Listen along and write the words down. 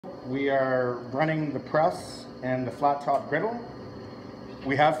we are running the press and the flat top griddle.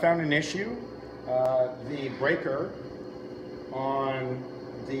 We have found an issue. The breaker on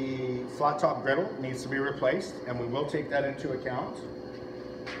the flat top griddle needs to be replaced, and we will take that into account.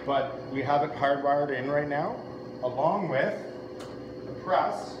 But we have it hardwired in right now, along with the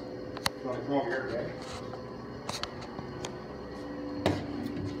press. You want to come over here, Greg?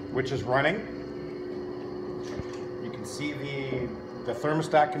 Which is running. You can see the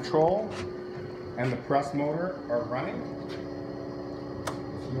thermostat control and the press motor are running.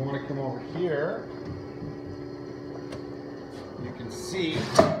 If you want to come over here, you can see,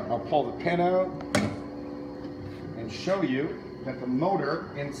 I'll pull the pin out and show you that the motor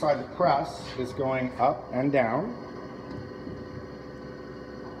inside the press is going up and down.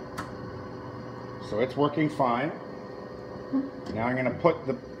 So it's working fine. Now I'm going to put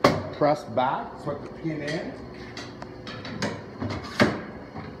the press back, put the pin in.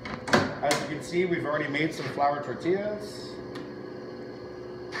 As you can see, we've already made some flour tortillas.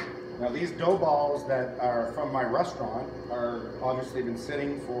 Now these dough balls that are from my restaurant are obviously been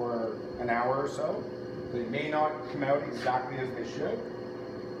sitting for an hour or so. They may not come out exactly as they should,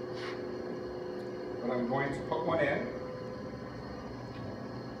 but I'm going to put one in.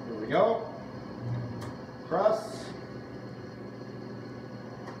 Here we go. Press.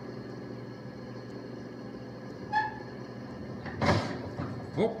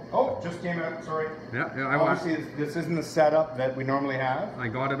 Oh, just came out, sorry. Yeah, Obviously, this isn't the setup that we normally have. I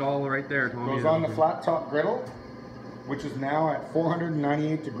got it all right there, Tommy. Goes on the flat top griddle, which is now at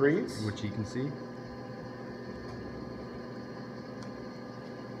 498 degrees. Which you can see.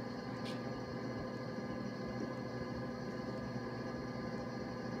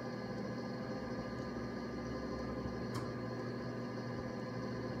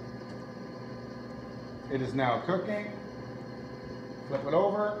 It is now cooking. Flip it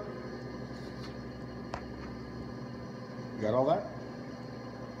over. You got all that?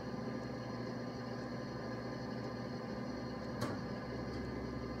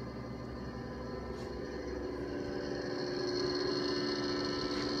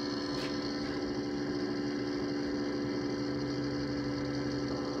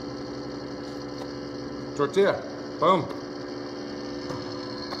 Tortilla. Boom.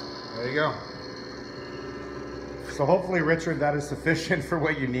 There you go. So hopefully, Richard, that is sufficient for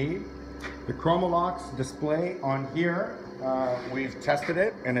what you need. The Chromalox display on here, we've tested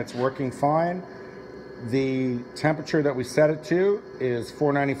it and it's working fine. The temperature that we set it to is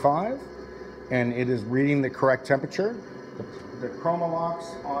 495 and it is reading the correct temperature. The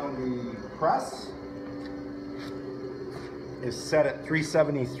Chromalox on the press is set at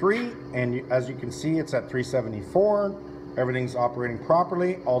 373 and as you can see, it's at 374. Everything's operating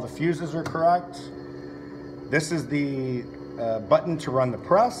properly. All the fuses are correct. This is the button to run the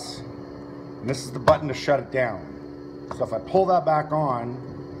press, and this is the button to shut it down. So if I pull that back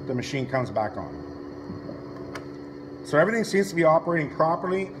on, the machine comes back on. So everything seems to be operating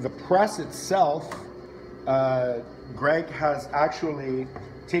properly. The press itself, Greg has actually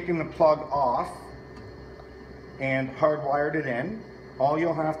taken the plug off and hardwired it in. All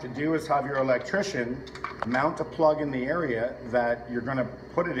you'll have to do is have your electrician mount a plug in the area that you're going to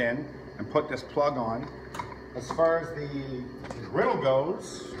put it in and put this plug on. As far as the griddle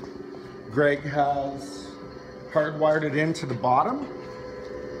goes, Greg has hardwired it into the bottom,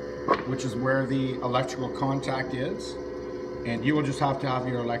 which is where the electrical contact is. And you will just have to have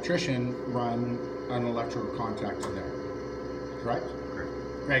your electrician run an electrical contact to there. Correct? Correct.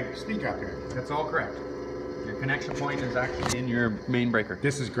 Greg, speak up here. That's all correct. Your connection point is actually in your main breaker.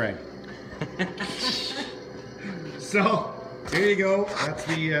 This is Greg. So, there you go. That's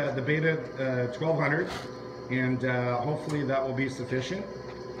the Beta 1200. And hopefully that will be sufficient.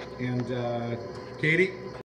 And Katie?